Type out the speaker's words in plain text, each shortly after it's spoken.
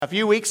A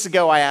few weeks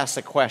ago, I asked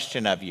a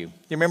question of you. You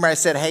remember I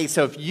said, hey,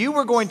 so if you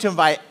were going to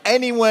invite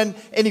anyone,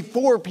 any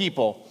four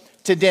people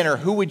to dinner,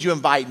 who would you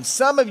invite? And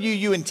some of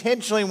you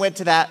intentionally went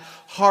to that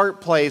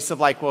heart place of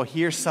like, well,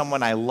 here's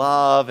someone I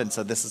love, and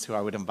so this is who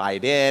I would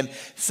invite in.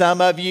 Some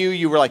of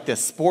you were like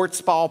this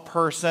sports ball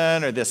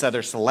person or this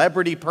other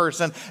celebrity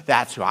person.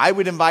 That's who I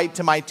would invite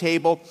to my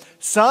table.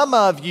 Some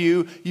of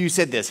you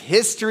said this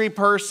history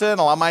person.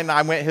 A lot of mine,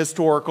 I went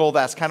historical.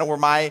 That's kind of where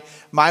my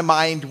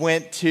mind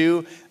went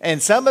to.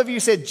 And some of you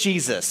said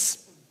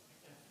Jesus,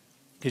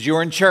 because you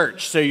were in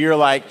church. So you're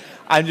like,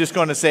 I'm just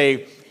going to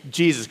say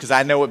Jesus, because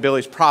I know what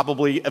Billy's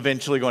probably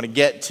eventually going to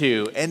get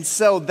to. And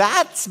so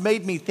that's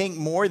made me think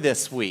more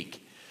this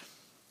week.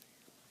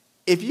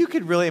 If you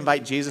could really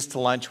invite Jesus to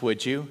lunch,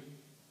 would you?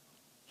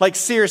 Like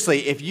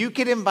seriously, if you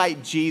could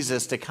invite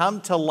Jesus to come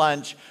to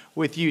lunch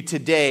with you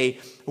today,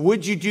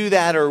 would you do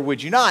that or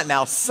would you not?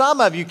 Now,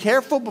 some of you,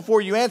 careful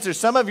before you answer,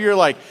 some of you are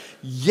like,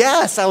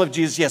 yes, I love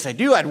Jesus. Yes, I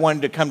do. I'd want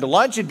him to come to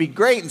lunch. It'd be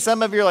great. And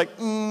some of you are like,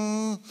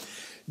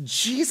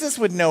 Jesus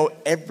would know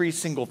every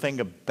single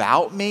thing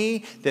about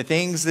me, the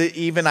things that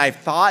even I've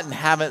thought and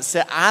haven't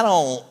said.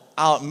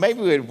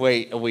 Maybe we'd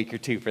wait a week or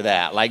two for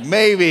that. Like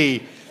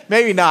maybe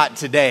not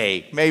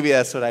today. Maybe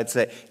that's what I'd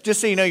say.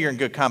 Just so you know, you're in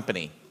good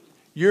company.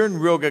 You're in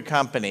real good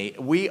company.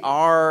 We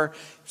are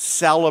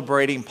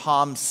celebrating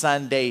Palm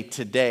Sunday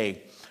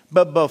today.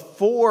 But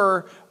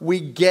before we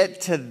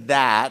get to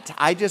that,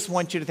 I just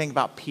want you to think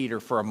about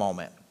Peter for a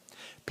moment.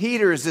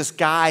 Peter is this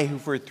guy who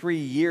for 3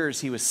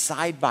 years, he was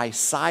side by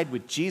side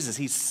with Jesus.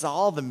 He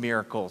saw the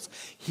miracles.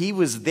 He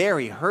was there.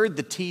 He heard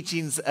the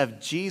teachings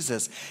of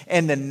Jesus.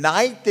 And the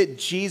night that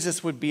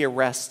Jesus would be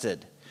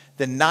arrested,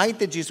 do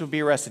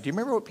you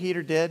remember what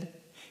Peter did?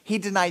 He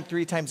denied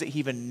 3 times that he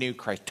even knew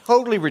Christ.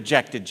 Totally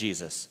rejected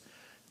Jesus.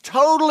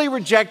 Totally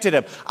rejected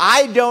him.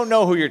 I don't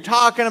know who you're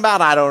talking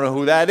about. I don't know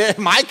who that is.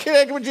 Am I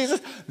connected with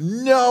Jesus?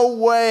 No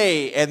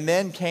way. And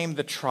then came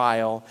the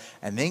trial,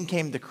 and then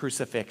came the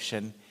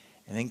crucifixion,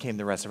 and then came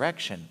the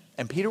resurrection.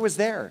 And Peter was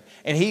there.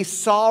 And he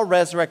saw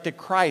resurrected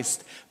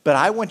Christ. But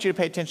I want you to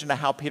pay attention to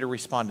how Peter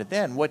responded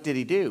then. What did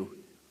he do?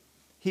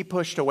 He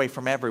pushed away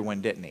from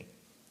everyone, didn't he?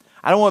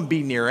 I don't want to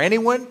be near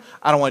anyone.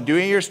 I don't want to do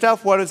any of your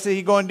stuff. What is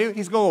he going to do?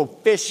 He's going to go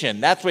fishing.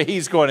 That's what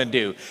he's going to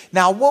do.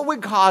 Now, what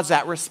would cause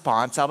that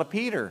response out of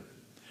Peter?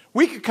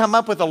 We could come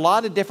up with a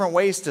lot of different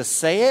ways to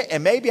say it.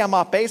 And maybe I'm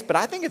off base, but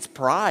I think it's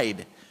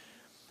pride.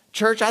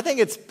 Church, I think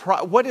it's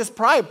pride. What is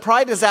pride?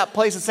 Pride is that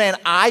place of saying,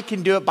 I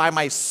can do it by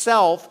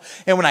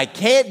myself. And when I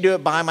can't do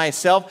it by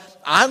myself,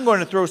 I'm going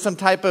to throw some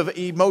type of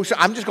emotion.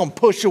 I'm just going to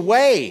push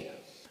away,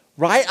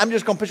 right? I'm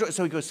just going to push away.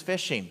 So he goes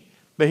fishing.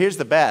 But here's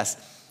the best.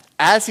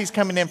 As he's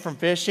coming in from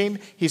fishing,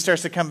 he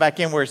starts to come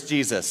back in. Where's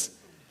Jesus?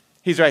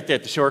 He's right there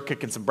at the shore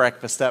cooking some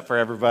breakfast up for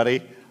everybody.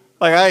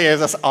 Like, oh yeah,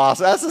 that's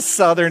awesome. That's as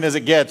southern as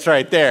it gets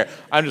right there.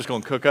 I'm just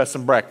going to cook us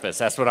some breakfast.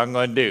 That's what I'm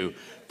going to do.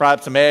 Fry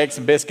up some eggs,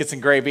 some biscuits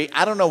and gravy.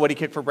 I don't know what he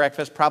cooked for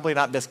breakfast. Probably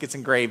not biscuits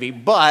and gravy,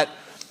 but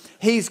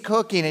he's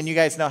cooking, and you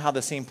guys know how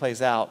the scene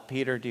plays out.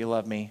 Peter, do you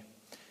love me?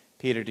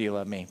 Peter, do you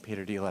love me?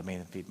 Peter, do you love me?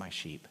 And feed my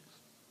sheep.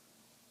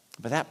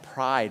 But that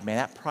pride, man,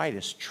 that pride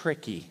is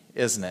tricky,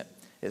 isn't it?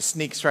 It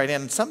sneaks right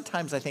in. And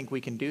sometimes I think we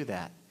can do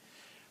that.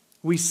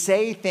 We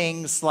say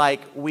things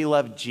like we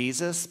love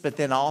Jesus, but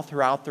then all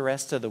throughout the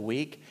rest of the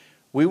week,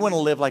 we want to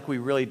live like we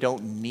really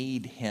don't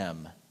need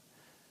him.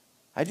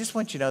 I just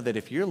want you to know that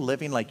if you're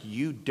living like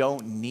you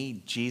don't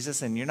need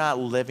Jesus and you're not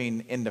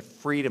living in the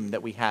freedom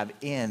that we have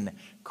in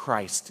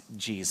Christ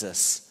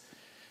Jesus.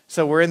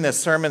 So we're in this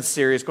sermon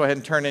series. Go ahead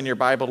and turn in your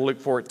Bible to Luke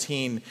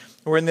 14.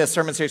 We're in this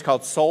sermon series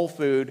called Soul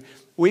Food.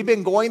 We've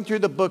been going through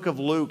the book of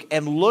Luke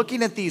and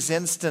looking at these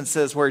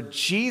instances where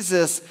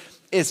Jesus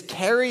is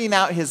carrying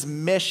out his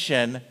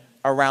mission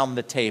around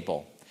the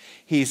table.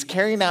 He's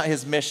carrying out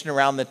his mission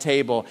around the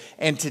table.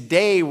 And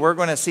today we're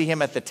going to see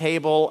him at the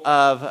table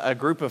of a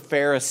group of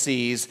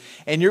Pharisees.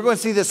 And you're going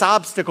to see this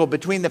obstacle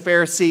between the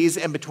Pharisees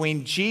and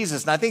between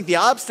Jesus. And I think the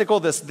obstacle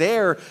that's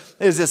there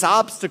is this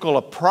obstacle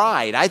of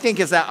pride. I think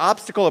it's that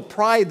obstacle of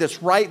pride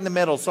that's right in the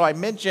middle. So I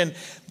mentioned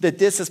that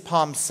this is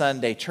Palm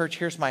Sunday. Church,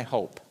 here's my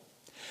hope.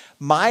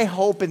 My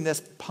hope in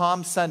this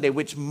Palm Sunday,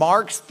 which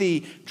marks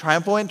the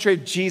triumphal entry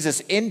of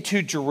Jesus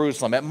into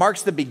Jerusalem. It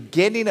marks the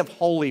beginning of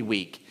Holy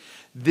Week.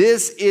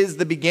 This is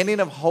the beginning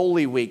of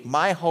Holy Week.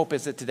 My hope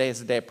is that today is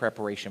a day of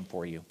preparation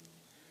for you.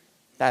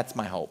 That's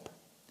my hope.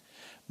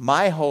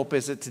 My hope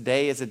is that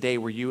today is a day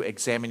where you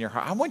examine your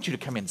heart. I want you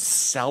to come in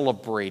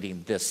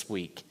celebrating this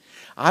week.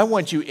 I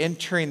want you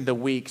entering the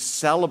week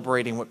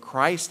celebrating what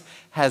Christ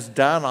has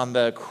done on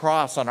the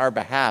cross on our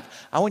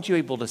behalf. I want you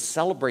able to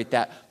celebrate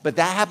that. But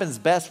that happens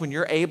best when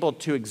you're able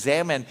to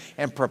examine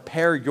and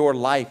prepare your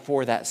life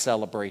for that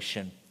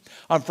celebration.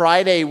 On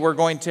Friday, we're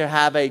going to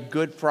have a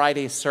Good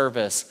Friday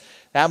service.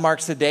 That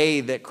marks the day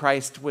that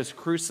Christ was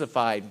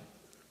crucified.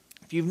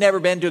 If you've never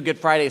been to a Good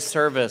Friday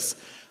service,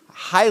 I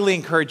highly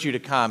encourage you to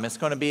come. It's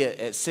going to be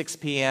at 6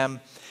 p.m.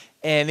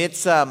 And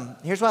it's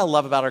here's what I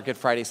love about our Good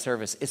Friday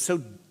service. It's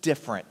so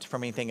different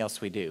from anything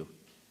else we do.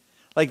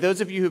 Like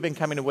those of you who've been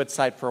coming to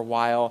Woodside for a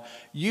while,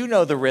 you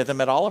know the rhythm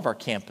at all of our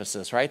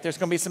campuses, right? There's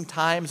going to be some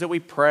times that we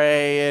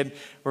pray and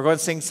we're going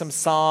to sing some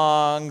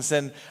songs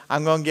and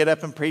I'm going to get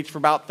up and preach for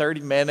about 30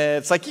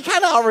 minutes. Like you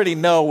kind of already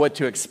know what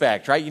to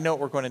expect, right? You know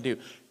what we're going to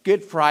do.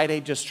 Good Friday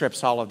just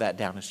strips all of that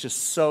down. It's just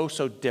so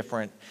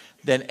different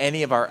than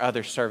any of our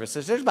other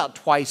services. There's about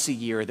twice a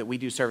year that we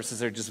do services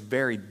that are just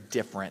very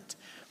different.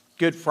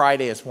 Good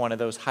Friday is one of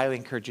those. Highly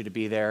encourage you to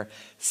be there.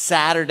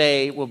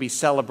 Saturday, we'll be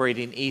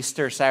celebrating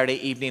Easter,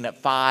 Saturday evening at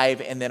 5,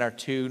 and then our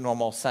 2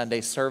 normal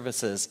Sunday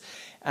services.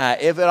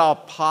 If at all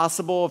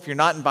possible, if you're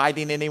not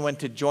inviting anyone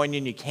to join you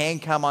and you can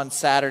come on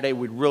Saturday,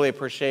 we'd really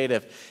appreciate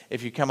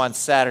if you come on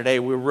Saturday.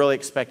 We're really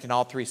expecting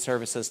all 3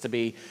 services to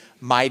be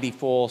mighty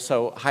full,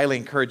 so highly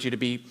encourage you to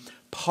be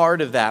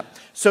part of that.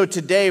 So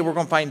today, we're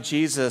going to find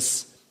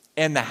Jesus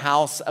in the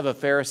house of a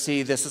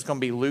Pharisee. This is going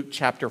to be Luke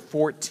chapter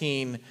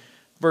 14,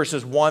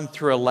 verses 1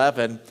 through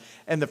 11.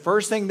 And the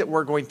first thing that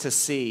we're going to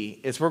see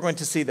is we're going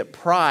to see that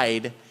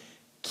pride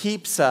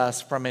keeps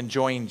us from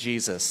enjoying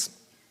Jesus.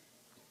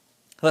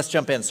 Let's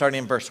jump in, starting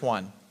in verse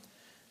 1.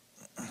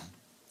 It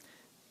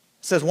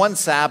says, one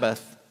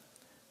Sabbath,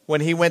 when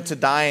he went to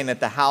dine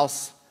at the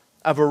house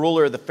of a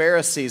ruler of the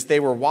Pharisees, they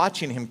were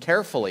watching him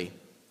carefully.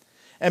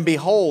 And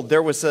behold,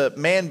 there was a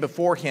man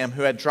before him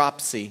who had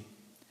dropsy.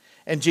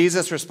 And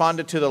Jesus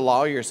responded to the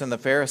lawyers and the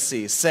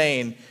Pharisees,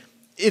 saying,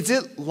 is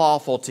it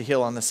lawful to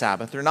heal on the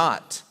Sabbath or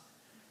not?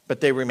 But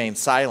they remained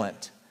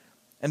silent.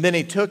 And then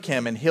he took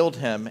him and healed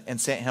him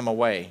and sent him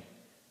away.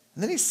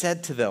 And then he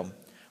said to them,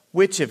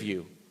 which of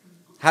you,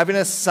 having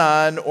a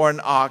son or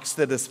an ox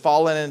that has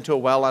fallen into a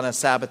well on a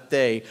Sabbath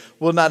day,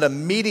 will not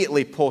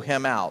immediately pull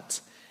him out?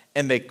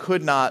 And they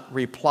could not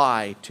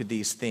reply to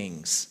these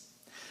things.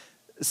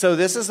 So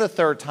this is the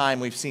third time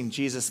we've seen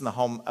Jesus in the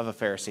home of a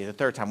Pharisee. The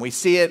third time. We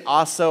see it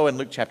also in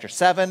Luke chapter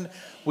 7.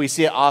 We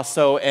see it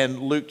also in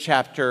Luke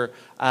chapter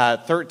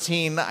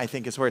 13, I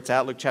think is where it's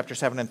at. Luke chapter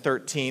 7 and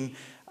 13.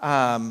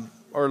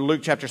 Or Luke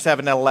chapter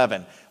 7 and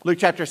 11. Luke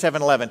chapter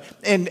 7 and 11.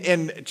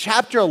 In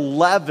chapter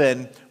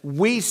 11,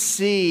 we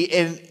see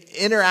an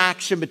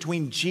interaction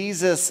between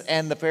Jesus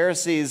and the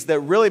Pharisees that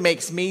really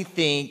makes me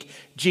think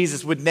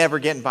Jesus would never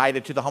get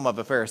invited to the home of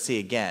a Pharisee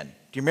again.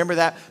 Do you remember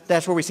that?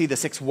 That's where we see the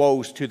 6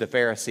 woes to the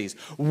Pharisees.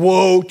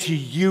 Woe to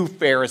you,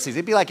 Pharisees.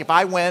 It'd be like if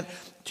I went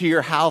to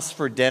your house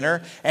for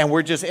dinner and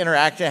we're just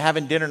interacting,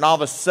 having dinner, and all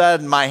of a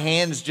sudden my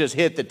hands just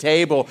hit the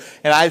table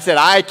and I said,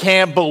 I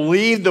can't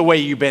believe the way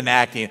you've been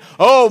acting.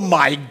 Oh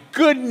my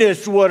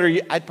goodness, what are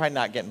you? I'd probably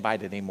not get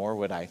invited anymore,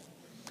 would I?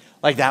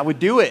 Like that would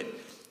do it.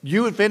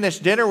 You would finish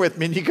dinner with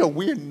me and you go,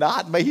 we're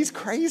not, but he's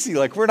crazy.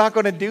 Like we're not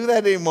going to do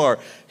that anymore.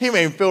 He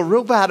made me feel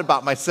real bad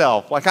about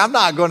myself. Like I'm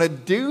not going to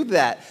do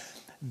that.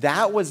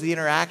 That was the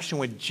interaction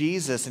with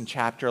Jesus in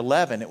chapter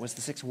 11. It was the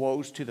 6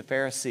 woes to the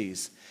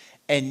Pharisees.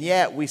 And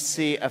yet we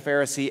see a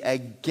Pharisee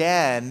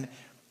again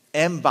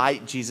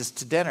invite Jesus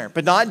to dinner.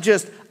 But not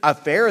just a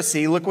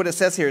Pharisee. Look what it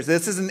says here.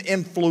 This is an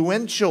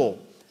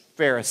influential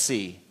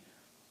Pharisee.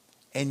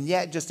 And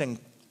yet just in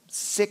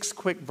 6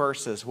 quick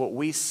verses, what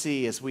we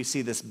see is we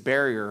see this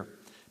barrier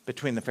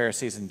between the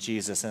Pharisees and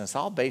Jesus. And it's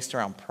all based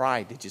around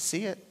pride. Did you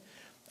see it?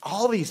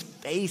 All these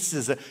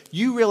faces.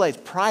 You realize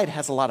pride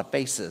has a lot of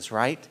faces,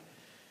 right?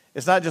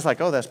 It's not just like,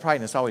 oh, that's pride,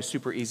 and it's always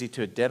super easy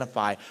to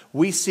identify.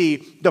 We see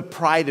the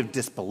pride of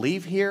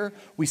disbelief here.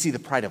 We see the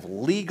pride of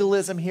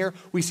legalism here.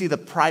 We see the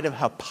pride of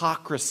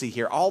hypocrisy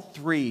here. All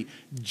 3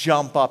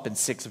 jump up in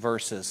 6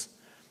 verses.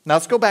 Now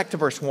let's go back to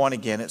verse 1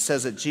 again. It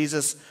says that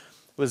Jesus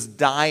was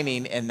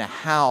dining in the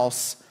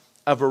house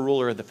of a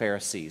ruler of the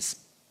Pharisees.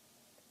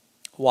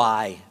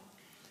 Why?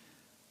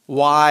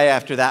 Why,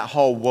 after that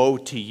whole woe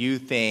to you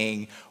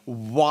thing,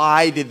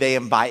 why did they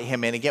invite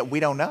him in again? We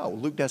don't know.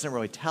 Luke doesn't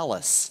really tell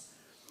us.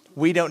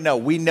 We don't know.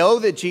 We know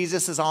that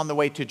Jesus is on the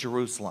way to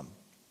Jerusalem.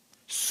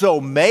 So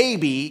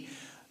maybe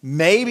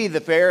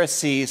the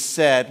Pharisees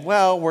said,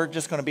 well, we're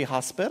just going to be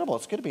hospitable.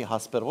 It's going to be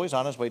hospitable. He's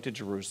on his way to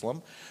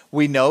Jerusalem.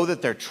 We know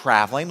that they're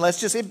traveling.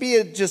 It'd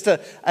be just a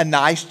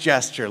nice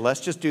gesture.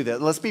 Let's just do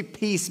that. Let's be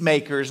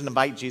peacemakers and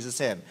invite Jesus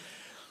in.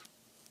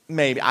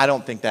 Maybe. I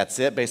don't think that's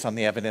it based on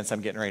the evidence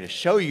I'm getting ready to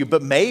show you,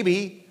 but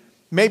maybe.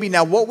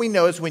 Now what we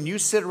know is when you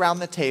sit around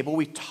the table,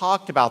 we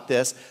talked about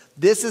this,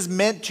 this is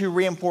meant to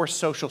reinforce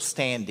social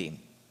standing.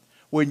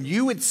 When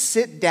you would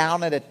sit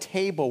down at a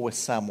table with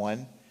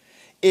someone,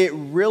 it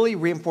really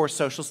reinforced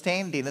social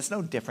standing. It's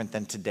no different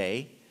than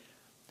today.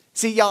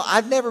 See, y'all,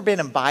 I've never been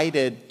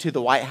invited to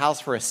the White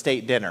House for a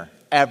state dinner,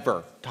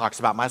 ever. Talks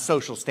about my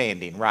social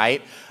standing,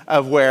 right?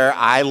 Of where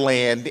I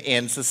land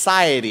in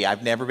society.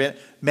 I've never been.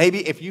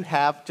 Maybe if you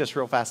have, just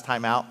real fast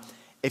time out,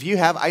 if you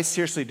have, I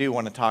seriously do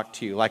want to talk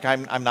to you. Like,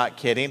 I'm not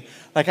kidding.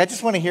 Like, I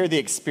just want to hear the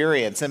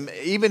experience. And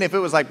even if it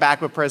was like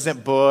back with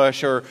President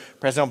Bush or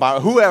President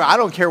Obama, whoever, I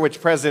don't care which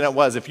president it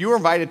was. If you were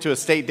invited to a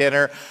state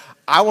dinner,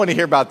 I want to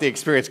hear about the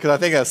experience because I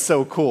think that's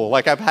so cool.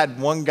 Like, I've had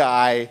one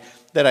guy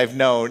that I've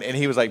known, and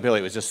he was like, Billy,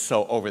 it was just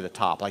so over the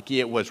top. Like,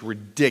 it was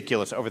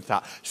ridiculous over the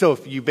top. So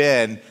if you've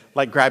been,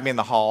 like, grab me in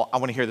the hall. I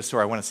want to hear the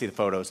story. I want to see the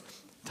photos.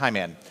 Time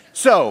in.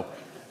 So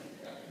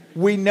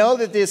We know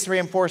that this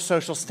reinforced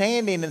social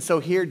standing, and so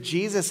here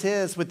Jesus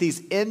is with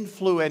these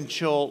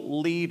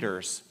influential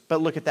leaders.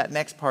 But look at that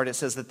next part. It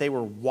says that they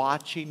were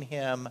watching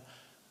him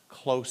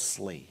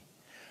closely.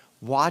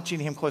 Watching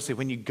him closely.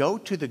 When you go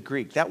to the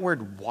Greek, that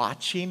word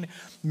watching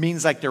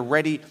means like they're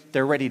ready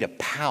to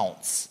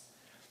pounce.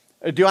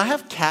 Do I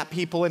have cat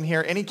people in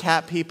here? Any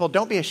cat people?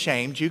 Don't be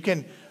ashamed. You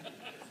can,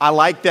 I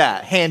like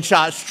that. Hand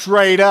shot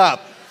straight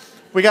up.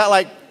 We got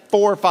like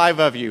 4 or 5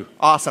 of you.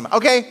 Awesome.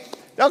 Okay,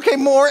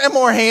 more and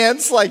more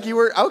hands like you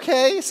were.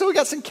 Okay, so we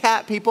got some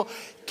cat people.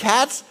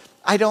 Cats,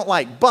 I don't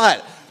like,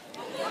 but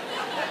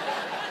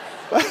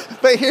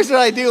here's what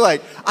I do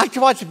like. I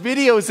can watch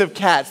videos of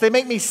cats. They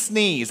make me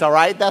sneeze, all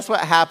right? That's what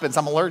happens.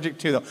 I'm allergic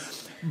to them.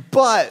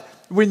 But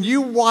when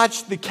you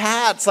watch the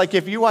cats, like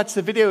if you watch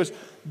the videos,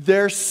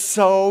 they're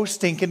so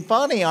stinking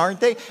funny, aren't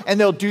they? And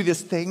they'll do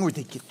this thing where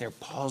they get their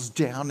paws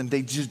down and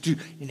they just do,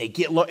 and they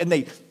get low, and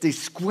they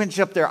squinch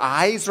up their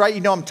eyes, right?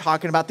 You know what I'm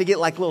talking about. They get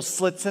like little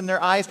slits in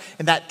their eyes,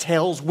 and that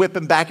tail's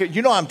whipping back.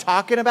 You know what I'm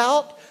talking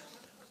about?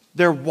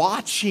 They're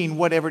watching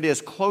whatever it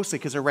is closely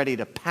because they're ready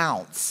to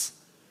pounce.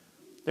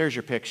 There's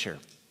your picture.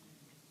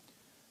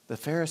 The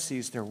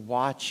Pharisees, they're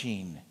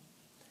watching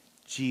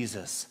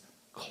Jesus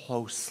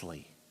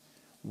closely.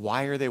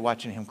 Why are they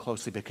watching him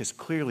closely? Because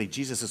clearly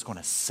Jesus is going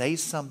to say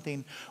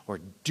something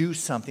or do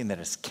something that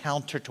is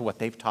counter to what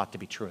they've taught to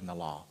be true in the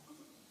law.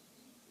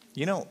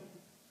 You know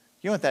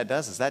what that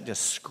does is that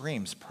just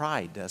screams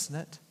pride, doesn't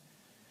it?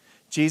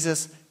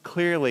 Jesus,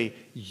 clearly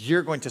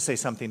you're going to say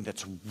something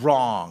that's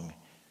wrong,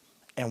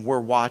 and we're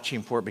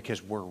watching for it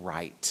because we're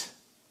right.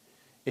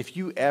 If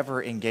you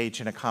ever engage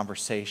in a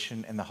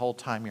conversation and the whole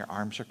time your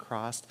arms are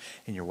crossed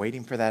and you're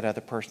waiting for that other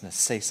person to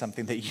say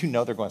something that you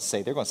know they're going to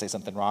say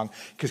something wrong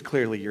because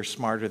clearly you're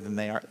smarter than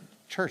they are.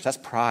 Church, that's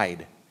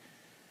pride.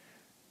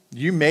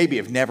 You maybe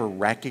have never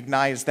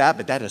recognized that,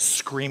 but that is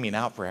screaming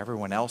out for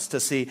everyone else to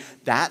see.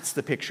 That's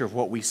the picture of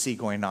what we see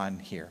going on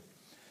here.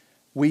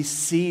 We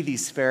see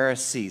these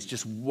Pharisees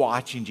just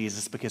watching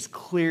Jesus because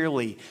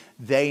clearly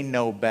they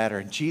know better.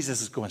 And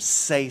Jesus is going to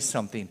say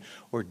something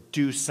or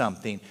do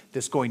something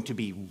that's going to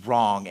be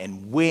wrong.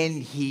 And when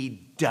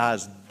he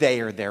does,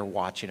 they are there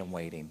watching and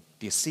waiting.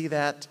 Do you see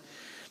that?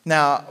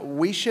 Now,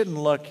 we shouldn't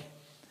look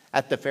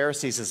at the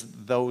Pharisees as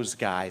those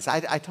guys.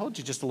 I told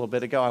you just a little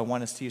bit ago, I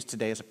want us to use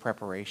today as a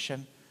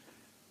preparation.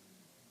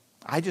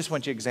 I just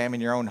want you to examine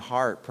your own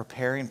heart,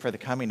 preparing for the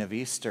coming of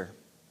Easter.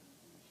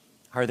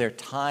 Are there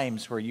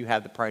times where you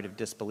have the pride of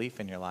disbelief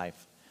in your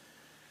life?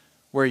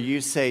 Where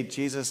you say,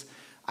 Jesus,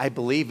 I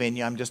believe in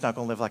you, I'm just not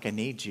going to live like I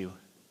need you.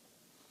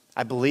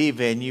 I believe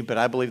in you, but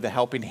I believe the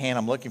helping hand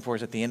I'm looking for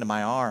is at the end of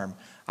my arm.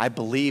 I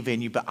believe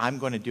in you, but I'm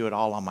going to do it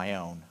all on my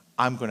own.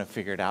 I'm going to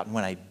figure it out. And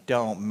when I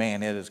don't,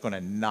 man, it is going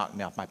to knock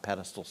me off my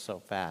pedestal so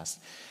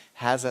fast.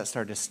 Has that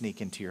started to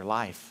sneak into your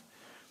life?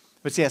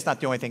 But see, that's not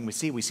the only thing we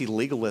see. We see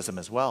legalism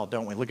as well,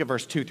 don't we? Look at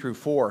verse 2 through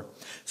 4.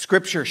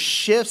 Scripture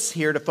shifts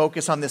here to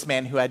focus on this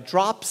man who had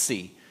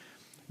dropsy.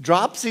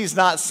 Dropsy is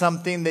not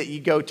something that you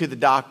go to the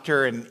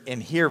doctor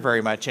and hear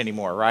very much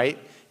anymore, right?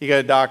 You go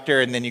to the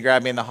doctor and then you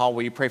grab me in the hall,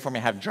 will you pray for me?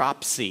 I have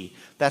dropsy.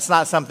 That's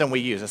not something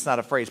we use. That's not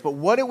a phrase. But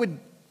what it would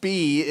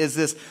be is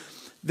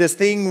this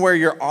thing where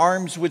your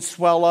arms would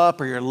swell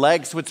up or your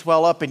legs would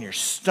swell up and your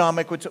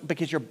stomach would,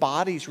 because your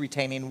body's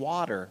retaining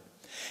water.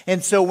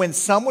 And so when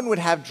someone would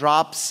have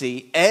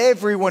dropsy,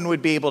 everyone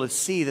would be able to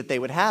see that they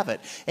would have it.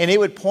 And it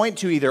would point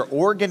to either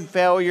organ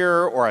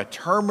failure or a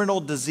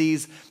terminal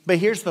disease. But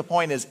here's the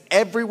point is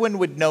everyone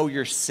would know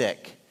you're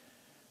sick.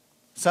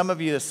 Some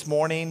of you this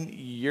morning,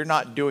 you're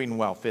not doing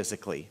well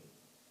physically.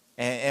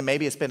 And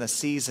maybe it's been a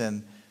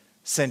season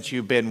since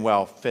you've been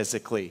well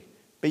physically.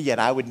 But yet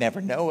I would never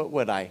know it,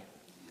 would I?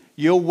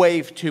 You'll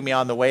wave to me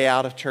on the way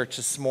out of church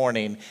this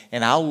morning,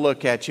 and I'll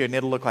look at you, and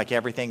it'll look like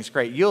everything's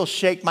great. You'll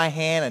shake my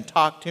hand and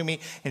talk to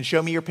me and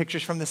show me your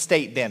pictures from the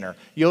state dinner.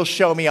 You'll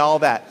show me all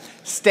that.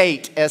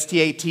 State,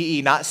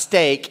 S-T-A-T-E, not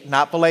steak,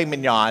 not filet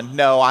mignon.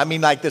 No, I mean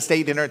like the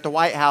state dinner at the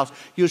White House.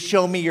 You'll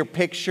show me your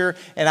picture,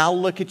 and I'll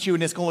look at you,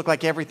 and it's going to look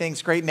like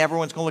everything's great, and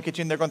everyone's going to look at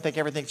you, and they're going to think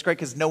everything's great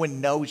because no one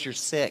knows you're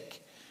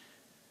sick.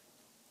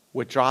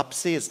 With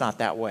dropsy, it's not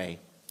that way.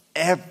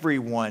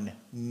 Everyone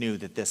knew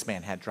that this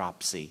man had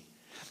dropsy.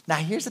 Now,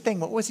 here's the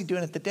thing. What was he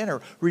doing at the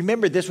dinner?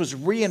 Remember, this was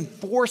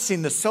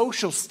reinforcing the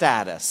social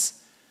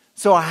status.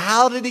 So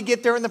how did he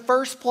get there in the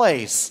first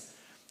place?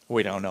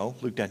 We don't know.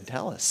 Luke doesn't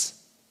tell us.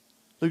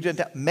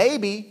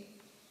 Maybe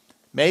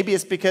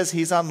it's because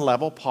he's on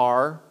level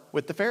par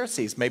with the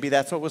Pharisees. Maybe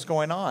that's what was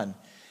going on.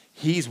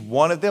 He's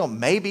one of them.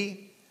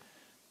 Maybe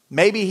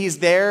he's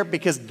there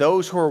because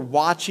those who are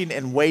watching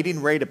and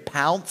waiting, ready to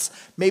pounce,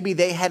 maybe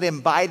they had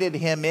invited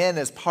him in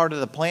as part of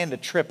the plan to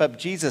trip up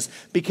Jesus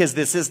because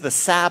this is the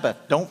Sabbath.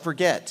 Don't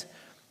forget,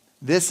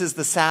 this is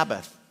the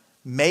Sabbath.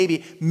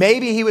 Maybe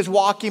he was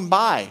walking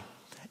by.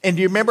 And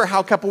do you remember how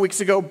a couple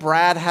weeks ago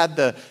Brad had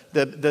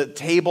the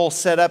table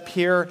set up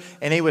here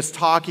and he was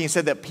talking, he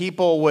said that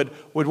people would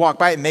walk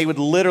by and they would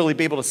literally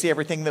be able to see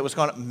everything that was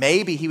going on.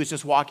 Maybe he was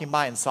just walking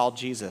by and saw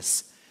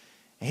Jesus.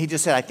 And he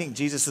just said, I think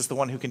Jesus is the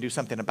one who can do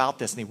something about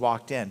this. And he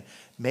walked in.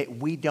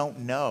 We don't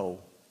know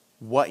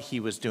what he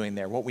was doing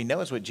there. What we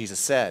know is what Jesus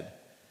said.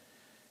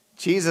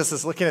 Jesus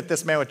is looking at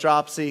this man with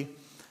dropsy,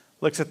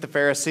 looks at the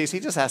Pharisees.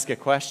 He just asked a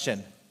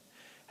question.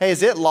 Hey,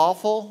 is it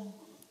lawful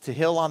to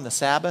heal on the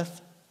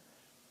Sabbath?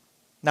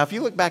 Now, if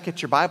you look back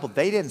at your Bible,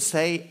 they didn't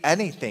say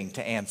anything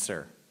to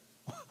answer.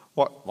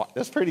 What?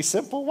 That's pretty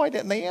simple. Why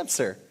didn't they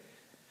answer?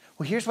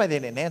 Well, here's why they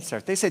didn't answer.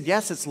 If they said,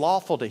 yes, it's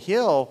lawful to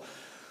heal,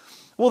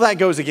 well, that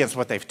goes against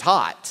what they've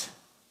taught,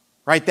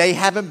 right? They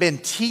haven't been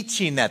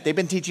teaching that. They've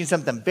been teaching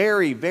something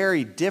very,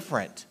 very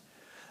different.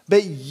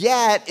 But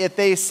yet, if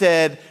they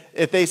said,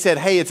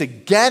 hey, it's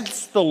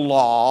against the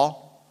law,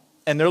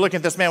 and they're looking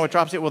at this man with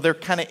dropsy, well, they're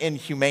kind of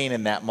inhumane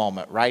in that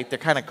moment, right? They're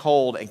kind of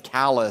cold and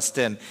calloused,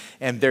 and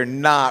they're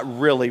not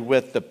really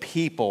with the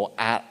people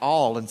at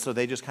all. And so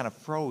they just kind of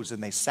froze,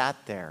 and they sat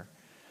there.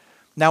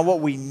 Now,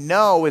 what we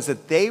know is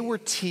that they were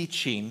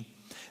teaching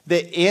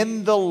that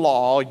in the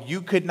law,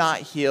 you could not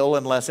heal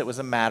unless it was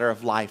a matter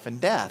of life and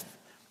death.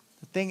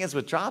 The thing is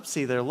with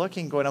dropsy, they're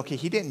looking, going, okay,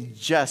 he didn't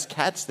just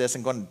catch this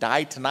and going to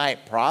die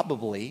tonight,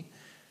 probably.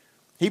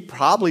 He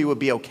probably would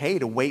be okay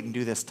to wait and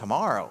do this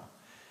tomorrow.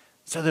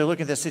 So they're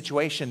looking at the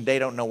situation. They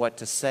don't know what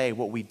to say.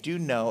 What we do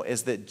know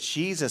is that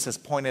Jesus has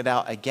pointed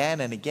out again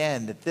and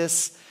again that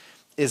this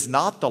is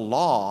not the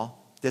law.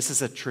 This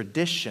is a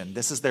tradition.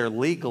 This is their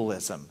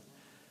legalism.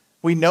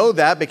 We know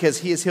that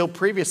because he has healed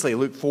previously.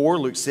 Luke 4,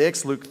 Luke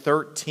 6, Luke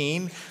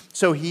 13.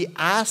 So he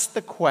asked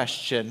the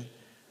question,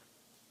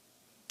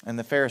 and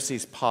the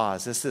Pharisees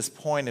paused. It's this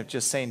point of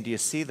just saying, do you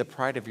see the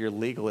pride of your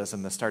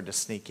legalism that started to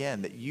sneak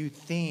in? That you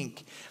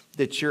think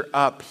that you're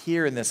up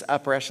here in this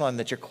upper echelon,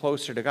 that you're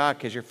closer to God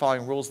because you're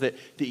following rules that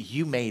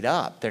you made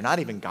up. They're not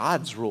even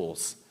God's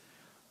rules.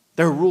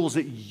 They're rules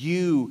that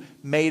you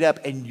made up,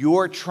 and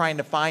you're trying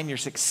to find your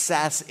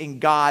success in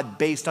God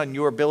based on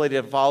your ability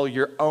to follow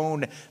your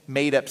own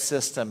made-up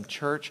system.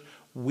 Church,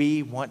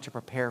 we want to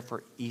prepare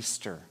for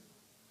Easter.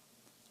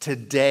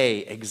 Today,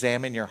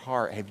 examine your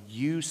heart. Have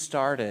you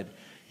started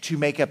to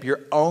make up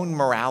your own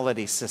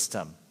morality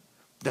system?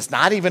 That's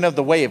not even of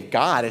the way of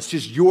God. It's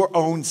just your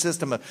own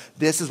system of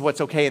this is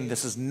what's okay and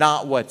this is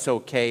not what's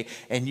okay.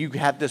 And you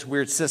have this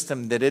weird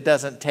system that it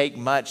doesn't take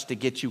much to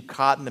get you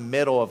caught in the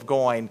middle of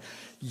going,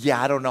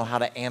 yeah, I don't know how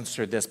to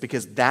answer this,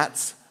 because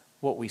that's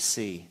what we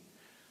see.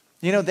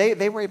 You know,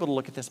 they were able to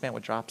look at this man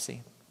with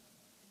dropsy,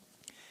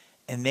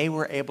 and they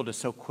were able to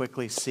so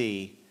quickly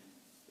see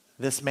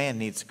this man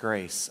needs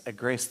grace, a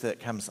grace that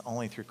comes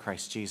only through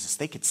Christ Jesus.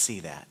 They could see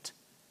that.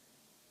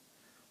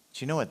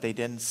 Do you know what they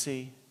didn't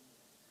see?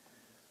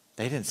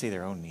 They didn't see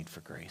their own need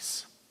for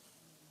grace.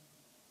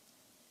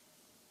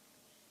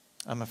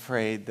 I'm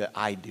afraid that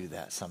I do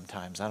that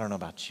sometimes. I don't know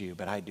about you,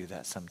 but I do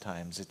that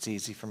sometimes. It's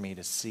easy for me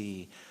to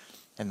see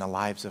in the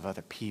lives of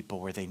other people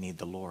where they need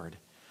the Lord.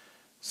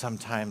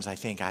 Sometimes I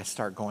think I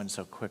start going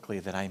so quickly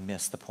that I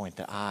miss the point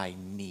that I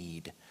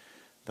need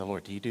the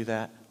Lord. Do you do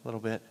that a little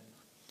bit?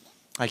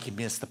 I can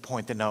miss the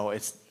point that no,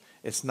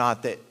 it's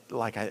not that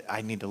like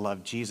I need to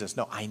love Jesus.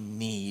 No, I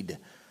need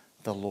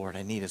the Lord.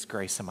 I need his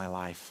grace in my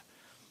life.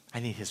 I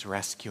need his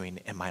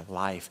rescuing in my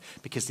life,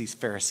 because these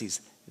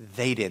Pharisees,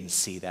 they didn't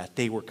see that.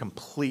 They were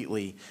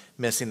completely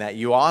missing that.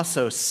 You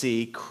also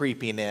see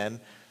creeping in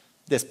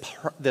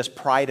this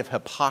pride of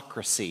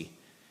hypocrisy.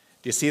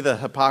 Do you see the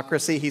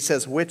hypocrisy? He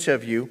says, which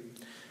of you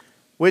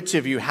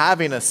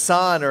having a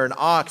son or an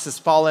ox has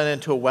fallen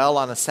into a well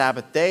on a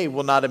Sabbath day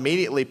will not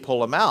immediately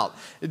pull him out?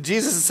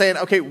 Jesus is saying,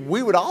 okay,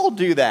 we would all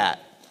do that.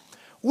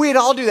 We'd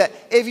all do that.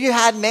 If you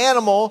had an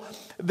animal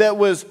that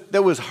was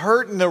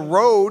hurt in the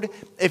road,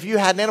 if you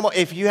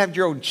had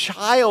your own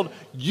child,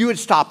 you would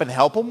stop and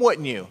help him,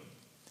 wouldn't you?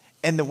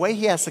 And the way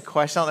he asked the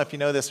question, I don't know if you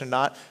know this or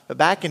not, but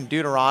back in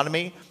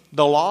Deuteronomy,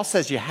 the law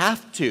says you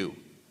have to.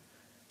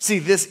 See,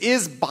 this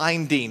is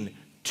binding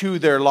to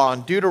their law.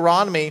 In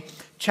Deuteronomy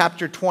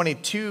chapter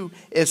 22,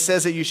 it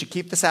says that you should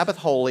keep the Sabbath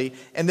holy,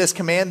 and this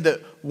command that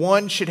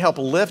one should help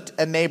lift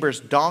a neighbor's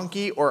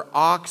donkey or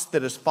ox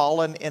that has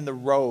fallen in the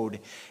road.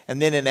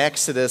 And then in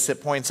Exodus,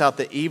 it points out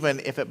that even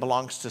if it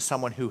belongs to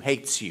someone who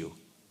hates you. Isn't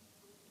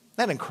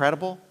that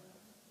incredible?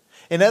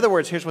 In other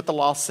words, here's what the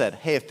law said.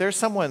 Hey, if there's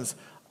someone's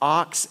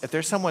ox, if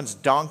there's someone's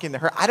donkey in the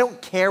herd, I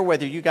don't care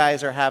whether you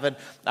guys are having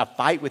a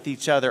fight with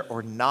each other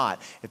or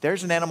not. If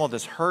there's an animal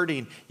that's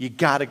hurting, you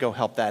got to go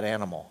help that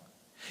animal.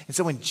 And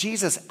so when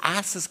Jesus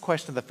asks this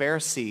question to the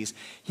Pharisees,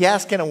 he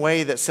asks in a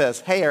way that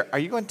says, hey, are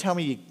you going to tell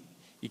me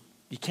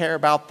you care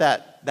about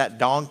that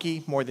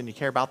donkey more than you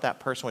care about that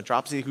person with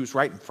dropsy who's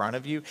right in front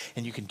of you,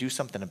 and you can do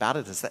something about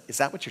it? Is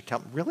that what you're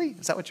telling me? Really?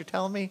 Is that what you're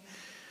telling me?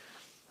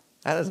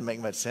 That doesn't make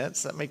much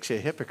sense. That makes you a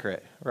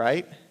hypocrite,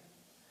 right?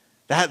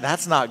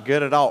 That's not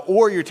good at all.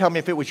 Or you're telling me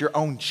if it was your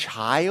own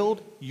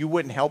child, you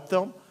wouldn't help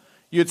them?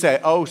 You'd say,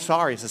 oh,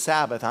 sorry, it's a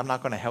Sabbath. I'm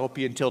not going to help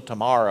you until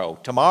tomorrow.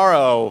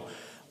 Tomorrow,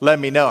 let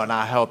me know and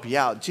I'll help you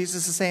out.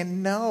 Jesus is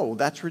saying, no,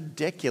 that's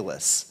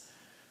ridiculous.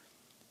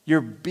 You're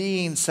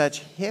being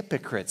such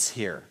hypocrites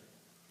here.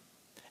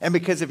 And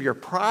because of your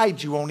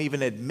pride, you won't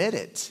even admit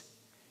it.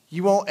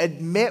 You won't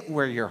admit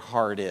where your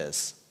heart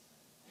is.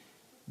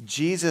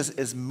 Jesus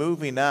is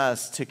moving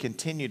us to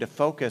continue to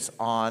focus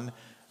on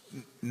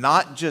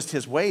not just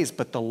his ways,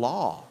 but the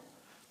law.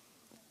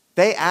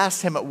 They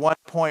asked him at one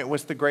point,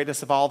 what's the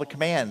greatest of all the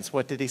commands?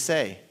 What did he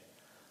say?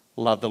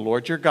 Love the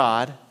Lord your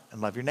God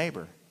and love your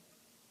neighbor.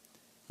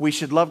 We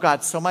should love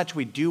God so much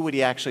we do what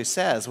he actually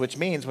says, which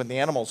means when the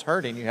animal's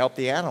hurting, you help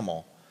the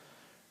animal,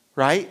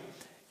 right?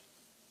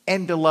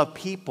 And to love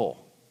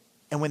people.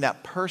 And when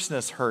that person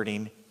is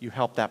hurting, you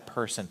help that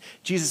person.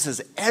 Jesus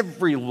says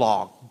every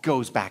law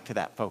goes back to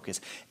that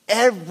focus.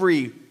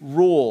 Every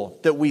rule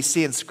that we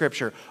see in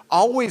Scripture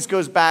always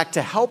goes back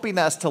to helping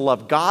us to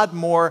love God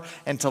more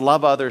and to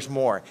love others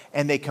more.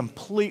 And they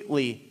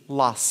completely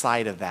lost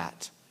sight of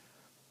that.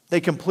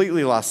 They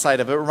completely lost sight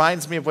of it. It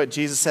reminds me of what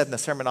Jesus said in the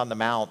Sermon on the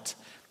Mount.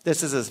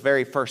 This is his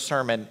very first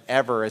sermon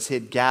ever, as he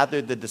had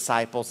gathered the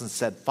disciples and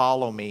said,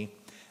 follow me.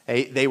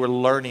 They were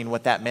learning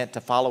what that meant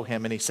to follow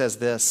him. And he says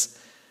this.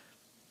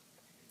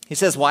 He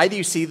says, why do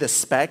you see the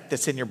speck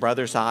that's in your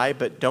brother's eye,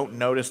 but don't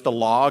notice the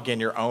log in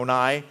your own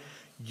eye?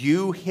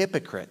 You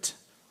hypocrite.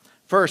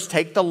 First,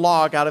 take the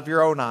log out of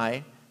your own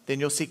eye, then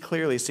you'll see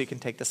clearly so you can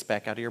take the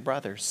speck out of your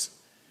brother's.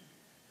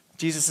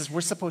 Jesus says,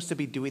 we're supposed to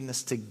be doing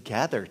this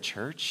together,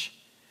 church.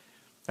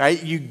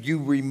 Right? You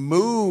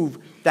remove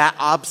that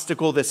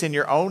obstacle that's in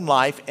your own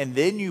life, and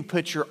then you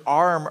put your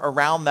arm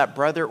around that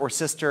brother or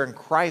sister in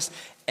Christ,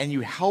 and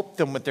you help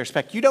them with their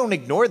speck. You don't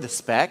ignore the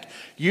speck.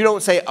 You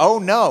don't say, oh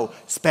no,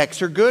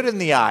 specks are good in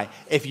the eye.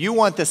 If you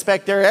want the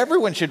speck there,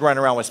 everyone should run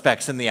around with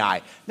specks in the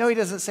eye. No, he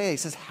doesn't say that. He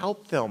says,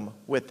 help them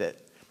with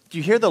it. Do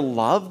you hear the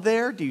love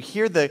there? Do you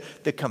hear the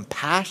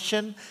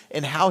compassion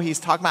in how he's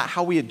talking about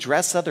how we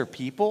address other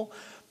people?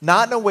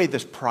 Not in a way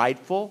that's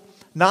prideful,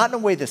 not in a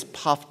way that's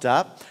puffed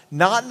up,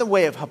 not in the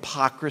way of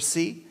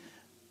hypocrisy,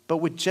 but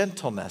with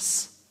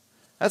gentleness.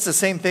 That's the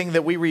same thing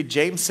that we read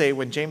James say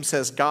when James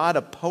says, God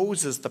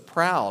opposes the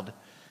proud,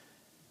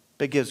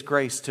 but gives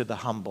grace to the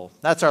humble.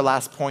 That's our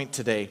last point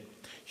today.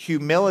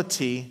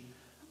 Humility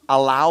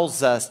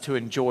allows us to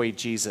enjoy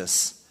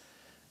Jesus.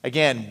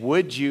 Again,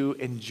 would you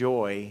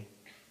enjoy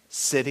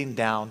sitting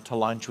down to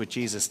lunch with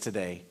Jesus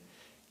today?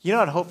 You know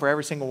what I hope for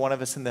every single one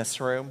of us in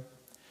this room?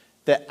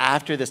 That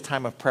after this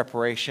time of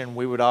preparation,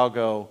 we would all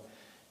go,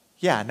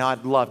 yeah, no,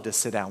 I'd love to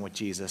sit down with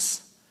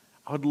Jesus.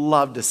 I would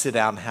love to sit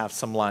down and have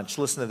some lunch.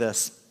 Listen to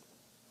this.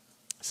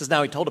 It says,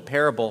 now he told a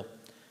parable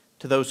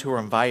to those who were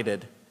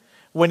invited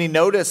when he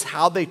noticed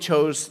how they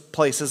chose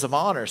places of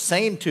honor,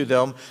 saying to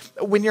them,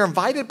 when you're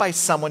invited by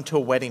someone to a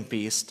wedding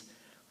feast,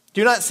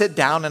 do not sit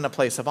down in a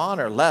place of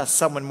honor, lest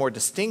someone more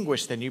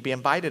distinguished than you be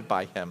invited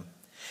by him.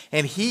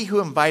 And he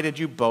who invited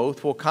you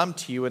both will come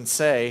to you and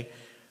say,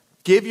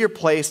 give your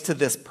place to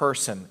this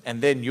person,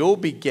 and then you'll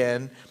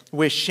begin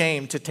with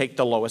shame to take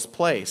the lowest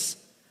place.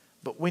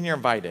 But when you're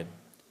invited,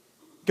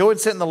 go and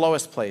sit in the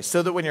lowest place,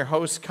 so that when your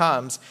host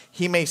comes,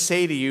 he may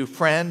say to you,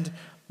 friend,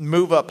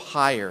 move up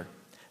higher.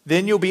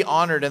 Then you'll be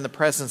honored in the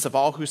presence of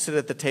all who sit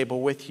at the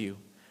table with you.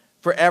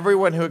 For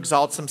everyone who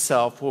exalts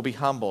himself will be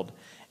humbled,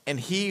 and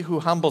he who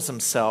humbles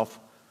himself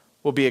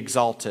will be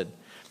exalted.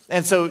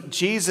 And so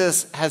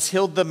Jesus has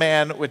healed the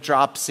man with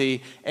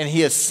dropsy, and he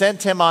has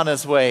sent him on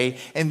his way.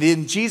 And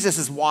then Jesus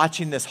is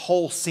watching this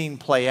whole scene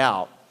play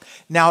out.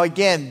 Now,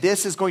 again,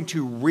 this is going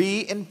to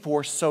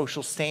reinforce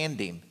social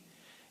standing.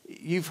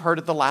 You've heard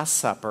of the Last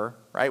Supper,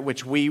 right,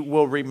 which we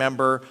will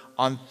remember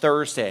on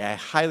Thursday. I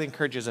highly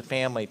encourage you as a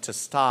family to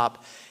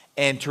stop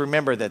and to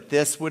remember that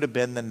this would have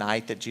been the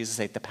night that Jesus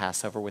ate the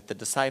Passover with the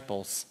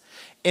disciples.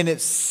 And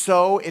it's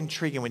so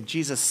intriguing. When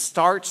Jesus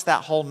starts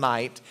that whole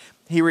night,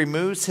 he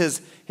removes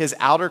his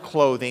outer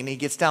clothing, he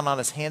gets down on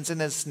his hands and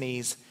his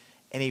knees,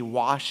 and he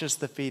washes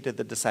the feet of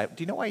the disciples.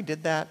 Do you know why he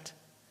did that?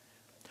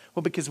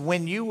 Well, because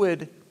when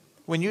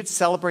you'd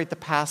celebrate the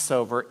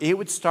Passover, it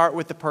would start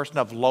with the person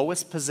of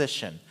lowest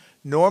position.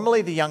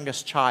 Normally, the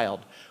youngest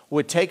child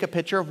would take a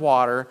pitcher of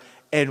water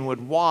and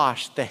would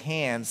wash the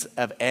hands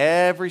of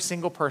every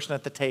single person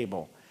at the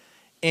table,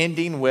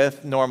 ending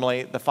with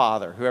normally the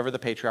father, whoever the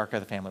patriarch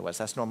of the family was.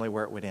 That's normally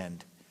where it would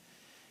end.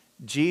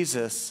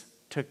 Jesus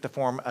took the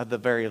form of the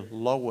very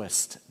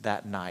lowest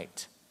that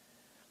night.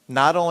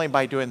 Not only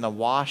by doing the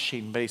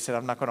washing, but he said,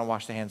 I'm not going to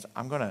wash the hands.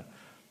 I'm going to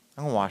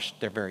wash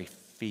their very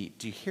feet.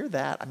 Do you hear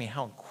that? I mean,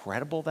 how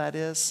incredible that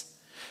is?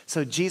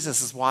 So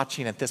Jesus is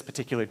watching at this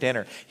particular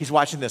dinner. He's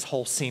watching this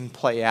whole scene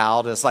play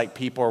out as like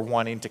people are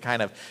wanting to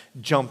kind of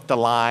jump the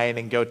line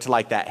and go to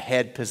like that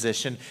head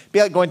position.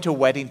 Be like going to a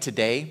wedding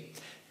today.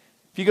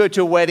 If you go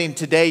to a wedding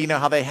today, you know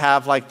how they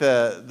have like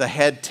the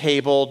head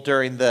table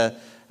during the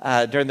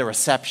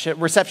reception.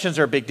 Receptions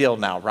are a big deal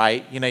now,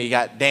 right? You know, you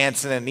got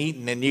dancing and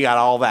eating and you got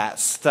all that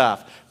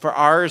stuff. For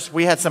ours,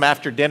 we had some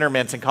after dinner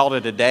mints and called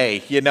it a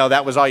day. You know,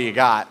 that was all you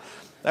got.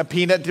 A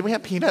peanut. Did we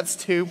have peanuts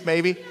too,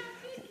 maybe?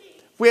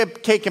 We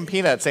had cake and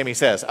peanuts, Amy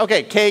says.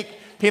 Okay, cake,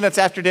 peanuts,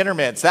 after dinner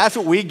mints. That's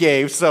what we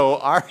gave, so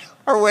our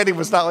wedding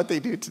was not what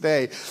they do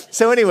today.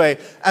 So anyway,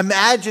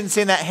 imagine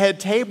seeing that head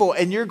table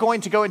and you're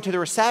going to go into the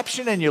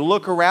reception and you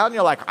look around,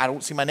 you're like, I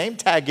don't see my name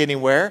tag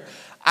anywhere.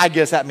 I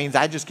guess that means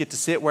I just get to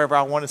sit wherever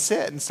I want to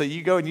sit. And so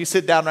you go and you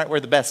sit down right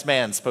where the best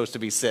man's supposed to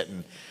be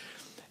sitting.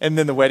 And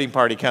then the wedding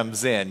party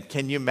comes in.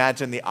 Can you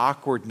imagine the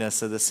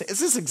awkwardness of this?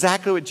 This is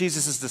exactly what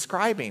Jesus is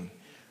describing.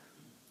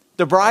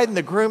 The bride and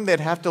the groom, they'd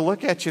have to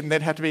look at you and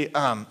they'd have to be,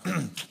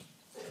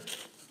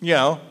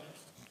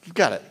 you've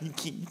got it.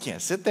 You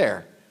can't sit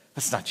there.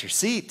 That's not your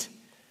seat.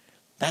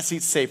 That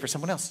seat's safe for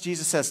someone else.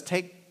 Jesus says,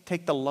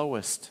 take the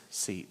lowest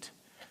seat.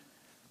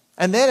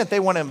 And then if they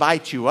want to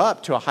invite you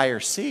up to a higher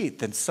seat,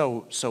 then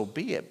so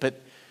be it.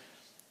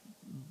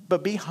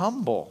 But be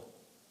humble.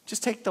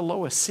 Just take the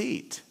lowest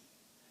seat.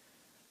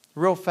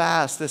 Real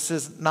fast, this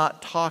is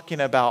not talking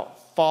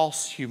about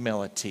false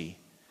humility.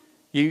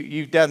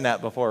 You've done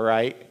that before,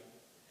 right?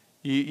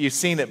 You've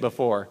seen it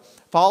before.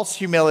 False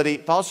humility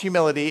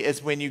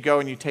is when you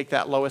go and you take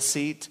that lowest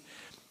seat,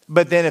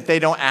 but then if they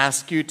don't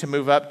ask you to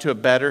move up to a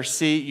better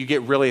seat, you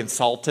get really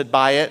insulted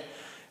by it,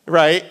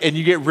 right? And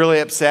you get really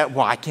upset.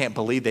 Well, I can't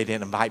believe they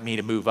didn't invite me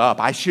to move up.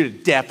 I should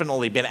have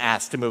definitely been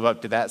asked to move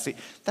up to that seat.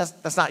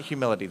 That's not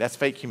humility. That's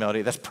fake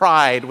humility. That's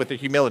pride with a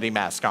humility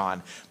mask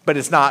on, but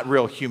it's not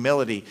real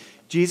humility.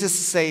 Jesus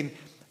is saying,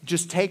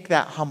 just take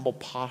that humble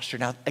posture.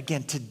 Now,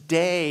 again,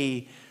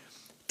 today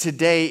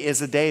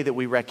is a day that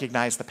we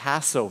recognize the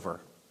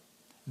Passover.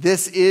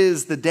 This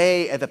is the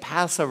day of the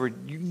Passover,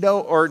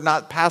 or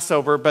not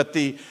Passover, but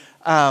the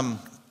Palm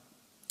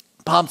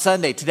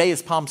Sunday. Today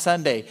is Palm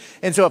Sunday.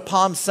 And so at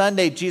Palm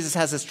Sunday, Jesus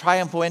has his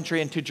triumphal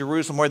entry into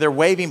Jerusalem where they're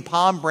waving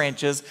palm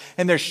branches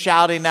and they're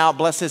shouting out,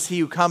 "Blessed is he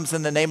who comes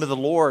in the name of the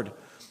Lord.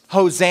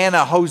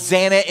 Hosanna,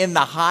 Hosanna in the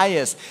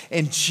highest."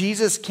 And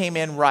Jesus came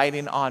in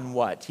riding on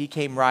what? He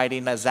came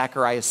riding, as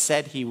Zacharias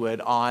said he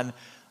would, on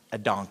a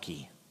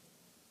donkey.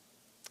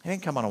 He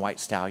didn't come on a white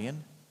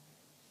stallion.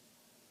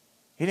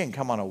 He didn't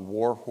come on a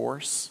war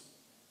horse.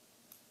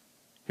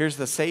 Here's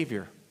the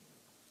Savior.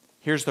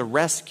 Here's the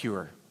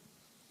rescuer.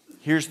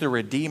 Here's the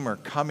Redeemer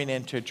coming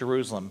into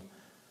Jerusalem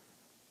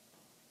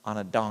on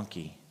a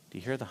donkey. Do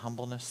you hear the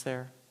humbleness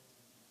there?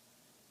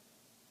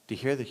 Do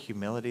you hear the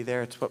humility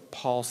there? It's what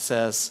Paul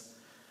says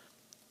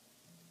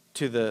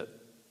to the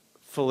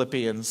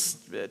Philippians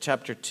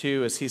chapter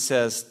 2 as he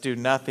says, "Do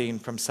nothing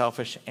from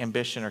selfish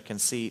ambition or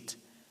conceit,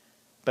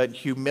 but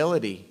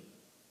humility.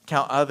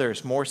 Count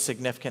others more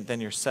significant than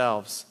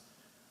yourselves.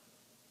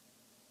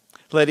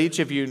 Let each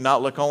of you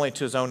not look only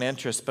to his own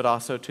interest, but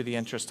also to the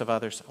interest of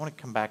others." I want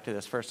to come back to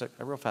this first, a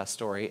real fast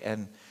story.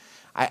 And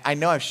I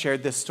know I've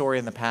shared this story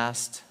in the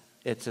past.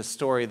 It's a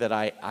story that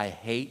I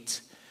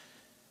hate.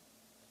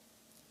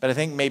 But I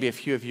think maybe a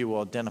few of you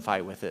will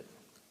identify with it.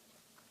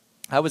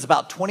 I was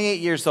about 28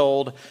 years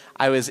old.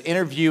 I was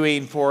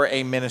interviewing for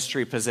a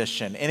ministry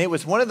position. And it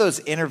was one of those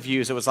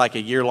interviews, it was like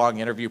a year-long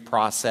interview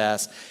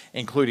process,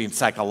 including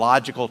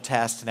psychological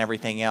tests and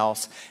everything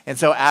else. And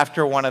so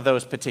after one of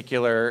those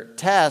particular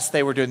tests,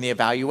 they were doing the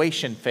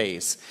evaluation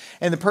phase.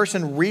 And the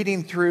person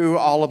reading through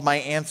all of my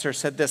answers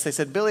said this. They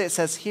said, "Billy, it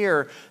says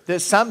here that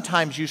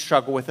sometimes you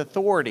struggle with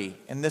authority."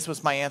 And this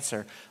was my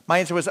answer. My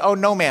answer was, "Oh,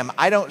 no, ma'am,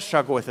 I don't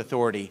struggle with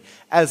authority.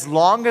 As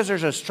long as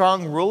there's a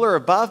strong ruler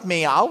above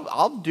me,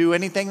 I'll do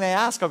anything they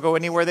ask. I'll go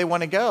anywhere they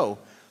want to go."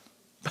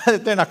 But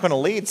if they're not going to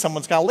lead,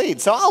 someone's got to lead.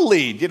 So I'll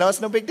lead.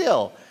 It's no big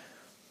deal.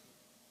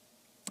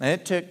 And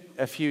it took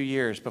a few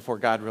years before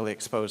God really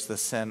exposed the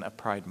sin of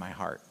pride in my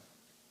heart.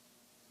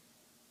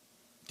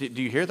 Do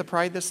you hear the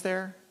pride that's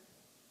there?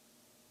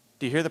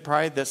 Do you hear the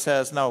pride that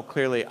says, no,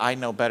 clearly I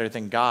know better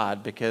than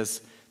God because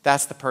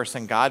that's the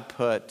person God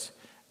put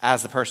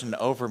as the person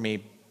over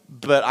me,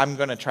 but I'm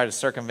going to try to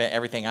circumvent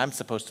everything I'm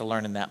supposed to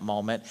learn in that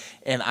moment,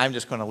 and I'm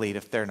just going to lead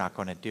if they're not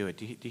going to do it.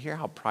 Do you hear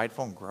how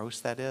prideful and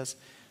gross that is?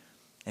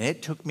 And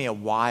it took me a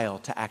while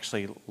to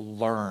actually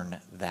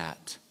learn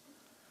that.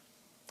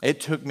 It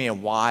took me a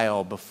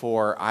while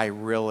before I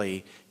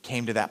really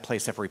came to that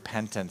place of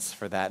repentance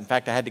for that. In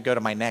fact, I had to go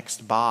to my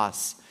next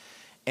boss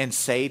and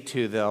say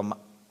to them,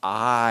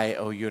 "I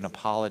owe you an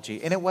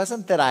apology." And it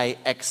wasn't that I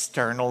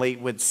externally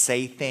would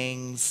say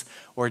things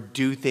or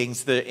do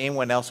things that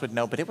anyone else would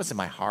know, but it was in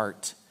my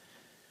heart.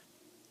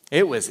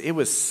 It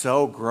was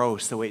so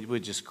gross the way it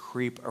would just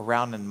creep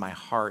around in my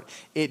heart.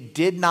 It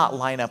did not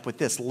line up with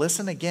this.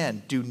 Listen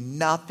again. "Do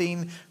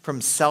nothing from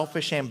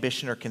selfish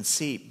ambition or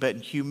conceit, but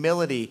in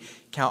humility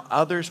count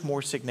others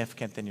more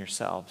significant than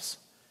yourselves."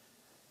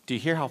 Do you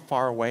hear how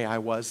far away I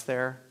was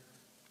there?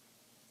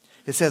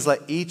 It says,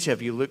 "Let each of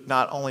you look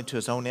not only to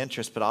his own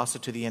interest, but also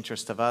to the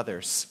interest of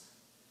others.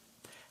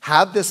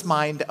 Have this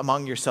mind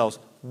among yourselves,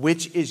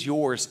 which is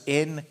yours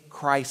in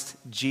Christ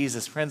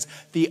Jesus." Friends,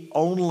 the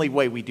only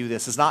way we do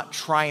this is not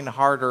trying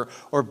harder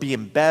or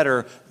being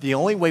better. The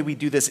only way we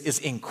do this is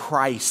in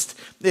Christ.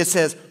 It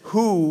says,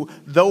 "Who,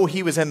 though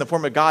he was in the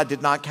form of God,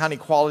 did not count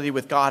equality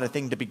with God a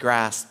thing to be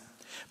grasped,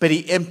 but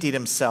he emptied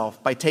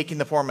himself by taking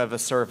the form of a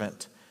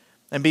servant.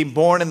 And being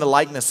born in the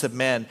likeness of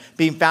men,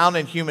 being found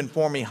in human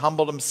form, he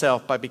humbled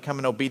himself by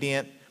becoming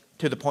obedient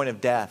to the point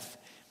of death,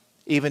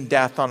 even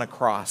death on a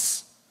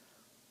cross.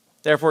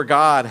 Therefore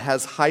God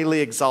has highly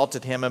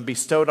exalted him and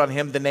bestowed on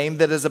him the name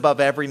that is above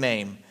every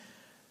name,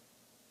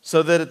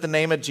 so that at the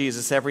name of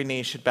Jesus every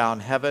knee should bow in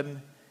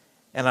heaven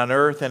and on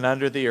earth and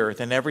under the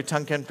earth, and every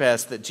tongue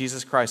confess that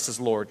Jesus Christ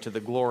is Lord, to the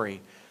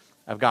glory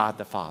of God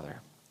the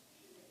Father."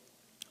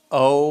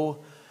 Oh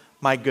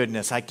my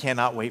goodness, I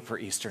cannot wait for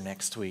Easter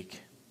next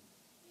week.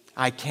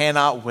 I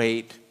cannot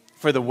wait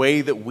for the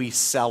way that we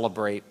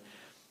celebrate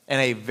in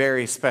a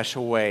very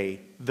special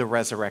way the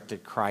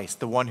resurrected Christ,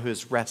 the one who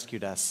has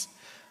rescued us,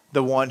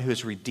 the one who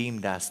has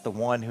redeemed us, the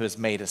one who has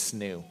made us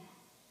new.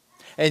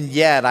 And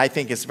yet, I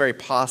think it's very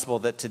possible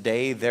that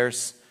today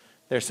there's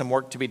some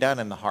work to be done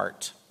in the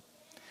heart.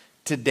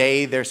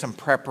 Today, there's some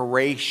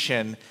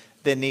preparation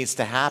that needs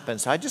to happen.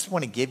 So I just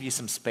want to give you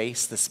some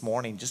space this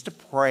morning just to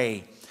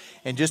pray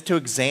and just to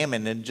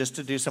examine and just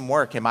to do some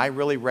work. Am I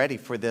really ready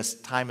for this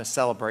time of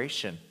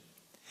celebration?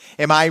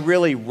 Am I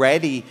really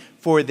ready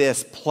for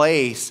this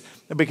place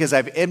because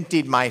I've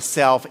emptied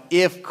myself?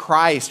 If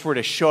Christ were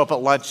to show up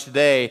at lunch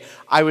today,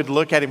 I would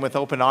look at him with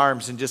open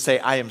arms and just say,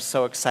 I am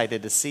so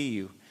excited to see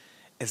you.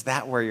 Is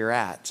that where you're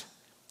at?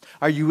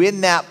 Are you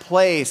in that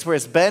place where,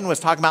 as Ben was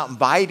talking about,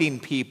 inviting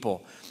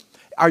people?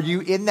 Are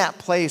you in that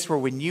place where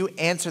when you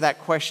answer that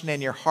question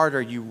in your heart,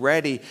 are you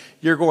ready?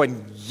 You're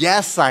going,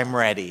 yes, I'm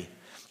ready.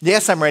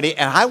 Yes, I'm ready.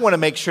 And I want to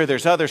make sure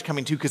there's others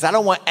coming too, because I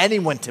don't want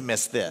anyone to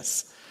miss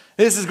this.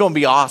 This is going to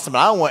be awesome.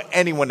 I don't want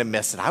anyone to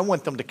miss it. I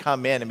want them to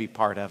come in and be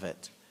part of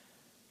it.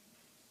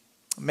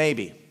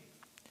 Maybe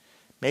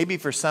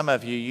for some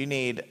of you, you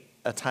need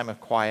a time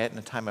of quiet and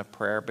a time of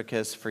prayer,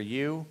 because for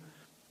you,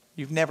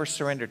 you've never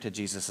surrendered to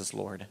Jesus as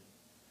Lord.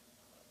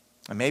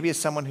 And maybe as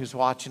someone who's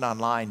watching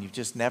online, you've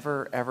just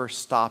never, ever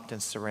stopped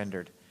and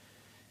surrendered.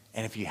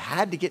 And if you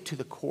had to get to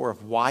the core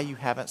of why you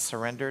haven't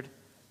surrendered,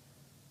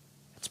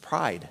 it's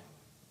pride.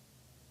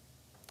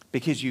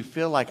 Because you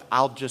feel like,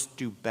 I'll just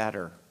do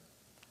better.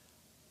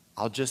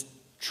 I'll just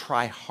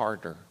try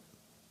harder.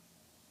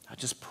 I'll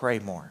just pray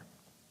more.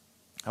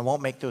 I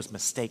won't make those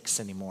mistakes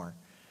anymore.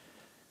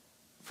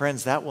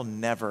 Friends, that will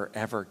never,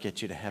 ever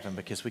get you to heaven,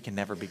 because we can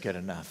never be good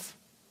enough.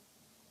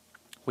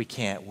 We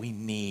can't. We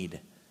need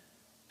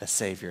a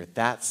Savior.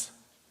 That's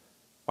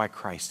why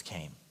Christ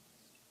came.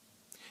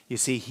 You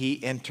see,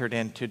 he entered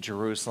into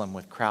Jerusalem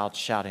with crowds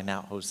shouting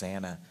out,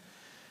 Hosanna.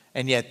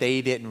 And yet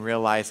they didn't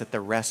realize that the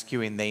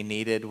rescuing they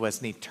needed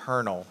was an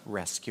eternal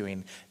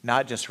rescuing,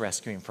 not just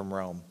rescuing from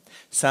Rome.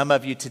 Some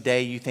of you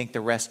today, you think the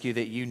rescue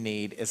that you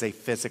need is a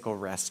physical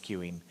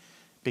rescuing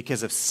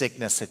because of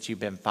sickness that you've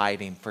been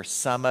fighting. For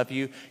some of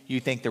you, you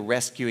think the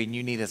rescuing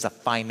you need is a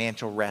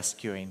financial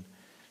rescuing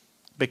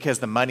because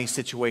the money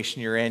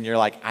situation you're in, you're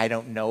like, I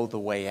don't know the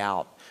way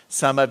out.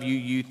 Some of you,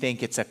 you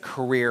think it's a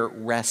career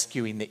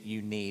rescuing that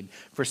you need.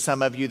 For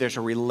some of you, there's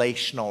a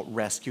relational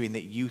rescuing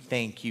that you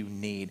think you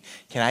need.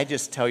 Can I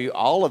just tell you,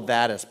 all of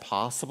that is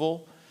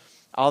possible.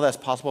 All that's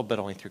possible, but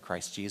only through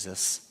Christ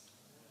Jesus.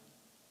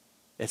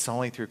 It's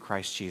only through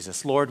Christ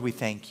Jesus. Lord, we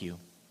thank you.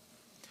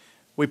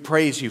 We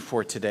praise you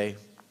for today.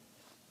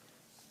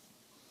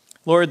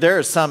 Lord, there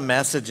are some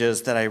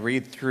messages that I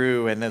read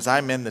through, and as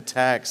I'm in the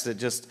text,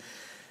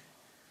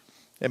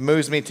 it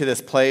moves me to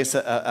this place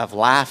of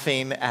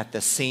laughing at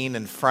the scene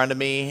in front of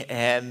me,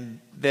 and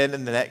then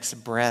in the next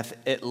breath,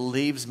 it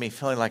leaves me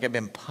feeling like I've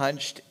been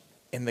punched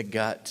in the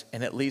gut,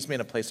 and it leaves me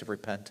in a place of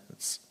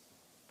repentance.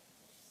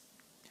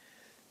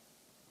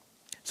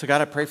 So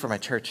God, I pray for my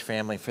church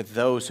family, for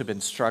those who've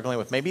been struggling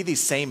with maybe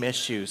these same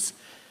issues.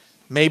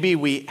 Maybe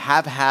we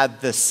have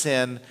had the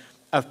sin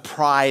of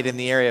pride in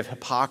the area of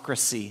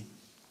hypocrisy,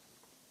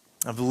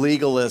 of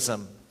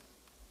legalism,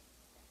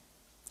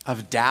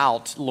 of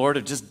doubt, Lord,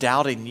 of just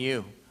doubting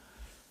you,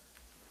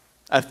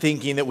 of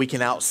thinking that we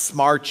can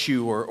outsmart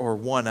you or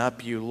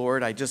one-up you.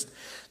 Lord,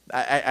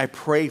 I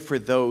pray for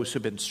those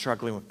who've been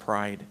struggling with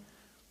pride,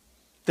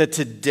 that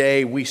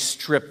today we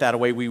strip that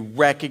away, we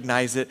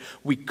recognize it,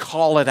 we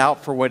call it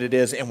out for what it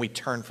is, and we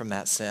turn from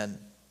that sin.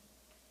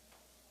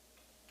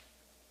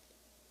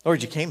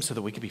 Lord, you came so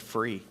that we could be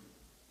free.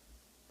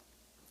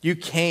 You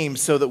came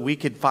so that we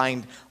could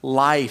find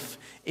life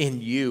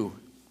in you.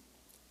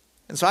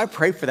 And so I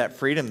pray for that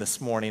freedom this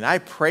morning. I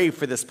pray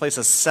for this place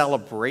of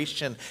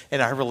celebration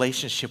in our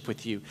relationship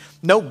with you.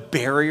 No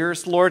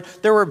barriers, Lord.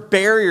 There were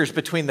barriers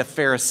between the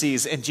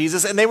Pharisees and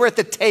Jesus, and they were at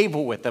the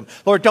table with them.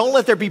 Lord, don't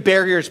let there be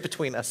barriers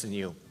between us and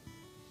you.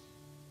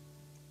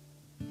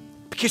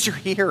 Because you're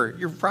here.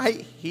 You're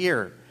right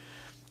here.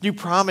 You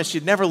promised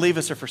you'd never leave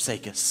us or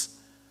forsake us.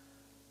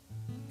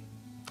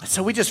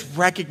 So we just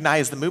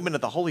recognize the movement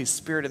of the Holy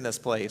Spirit in this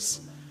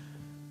place.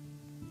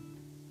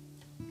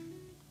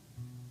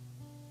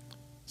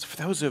 So for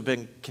those who have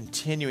been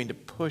continuing to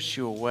push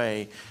you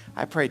away,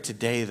 I pray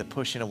today the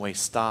pushing away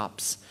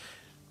stops.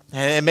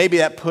 And maybe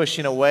that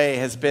pushing away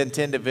has been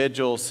to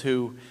individuals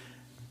who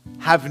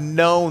have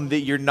known that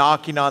you're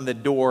knocking on the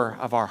door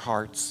of our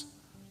hearts.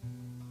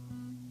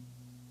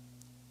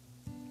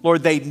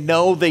 Lord, they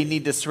know they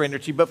need to surrender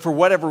to you, but for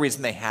whatever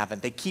reason they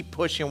haven't. They keep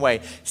pushing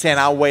away, saying,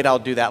 I'll wait, I'll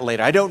do that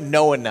later. I don't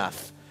know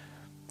enough.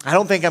 I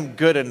don't think I'm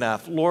good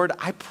enough. Lord,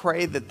 I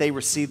pray that they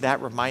receive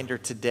that reminder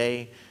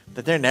today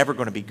that they're never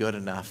going to be good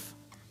enough.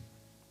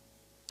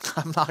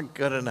 I'm not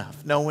good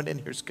enough. No one in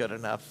here is good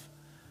enough.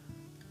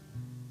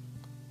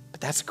 But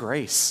that's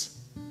grace.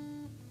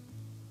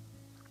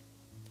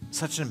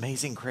 Such an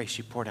amazing grace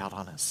you poured out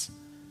on us.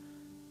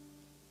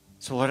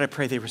 So Lord, I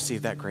pray they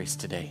receive that grace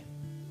today.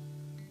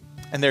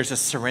 and there's a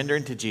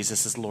surrendering to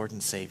Jesus as Lord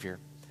and Savior,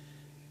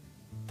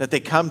 that they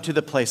come to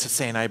the place of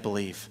saying, I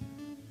believe.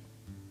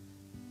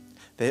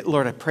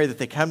 Lord, I pray that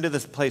they come to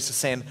this place of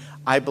saying,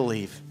 I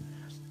believe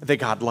that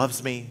God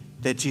loves me,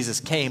 that Jesus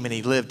came and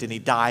he lived and he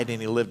died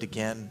and he lived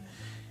again.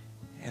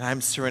 And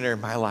I'm surrendering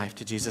my life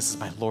to Jesus as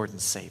my Lord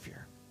and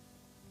Savior.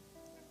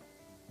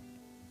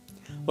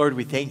 Lord,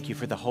 we thank you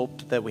for the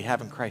hope that we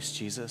have in Christ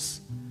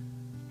Jesus.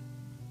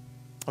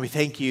 We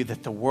thank you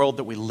that the world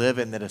that we live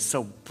in that is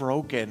so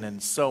broken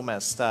and so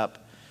messed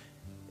up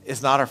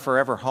is not our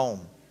forever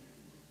home.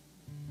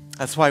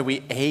 That's why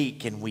we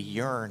ache and we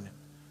yearn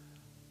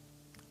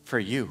for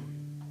you.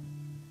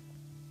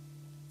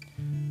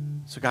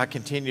 So God,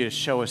 continue to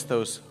show us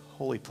those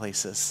holy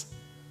places.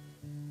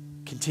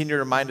 Continue to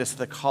remind us of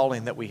the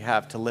calling that we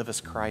have to live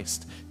as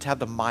Christ, to have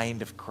the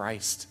mind of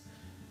Christ.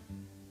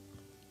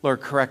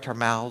 Lord, correct our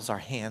mouths, our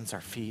hands,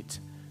 our feet,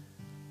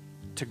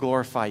 to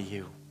glorify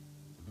you.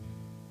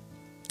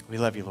 We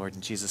love you, Lord.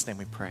 In Jesus' name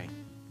we pray.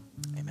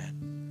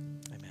 Amen.